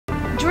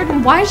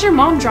Jordan, why is your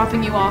mom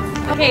dropping you off?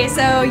 Okay,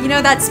 so you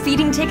know that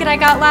speeding ticket I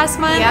got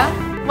last month?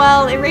 Yeah?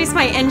 Well, it raised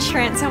my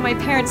insurance, so my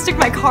parents took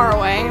my car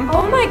away.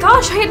 Oh my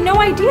gosh, I had no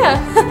idea.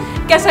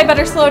 Guess I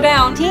better slow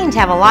down. Teens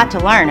have a lot to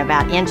learn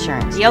about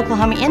insurance. The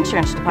Oklahoma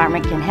Insurance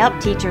Department can help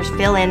teachers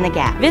fill in the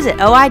gap. Visit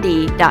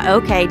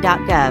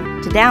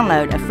oid.ok.gov to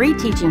download a free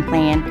teaching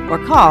plan or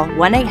call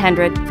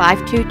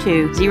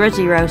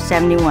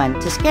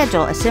 1-800-522-0071 to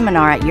schedule a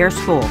seminar at your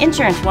school.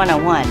 Insurance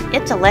 101,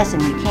 it's a lesson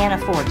you can't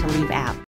afford to leave out.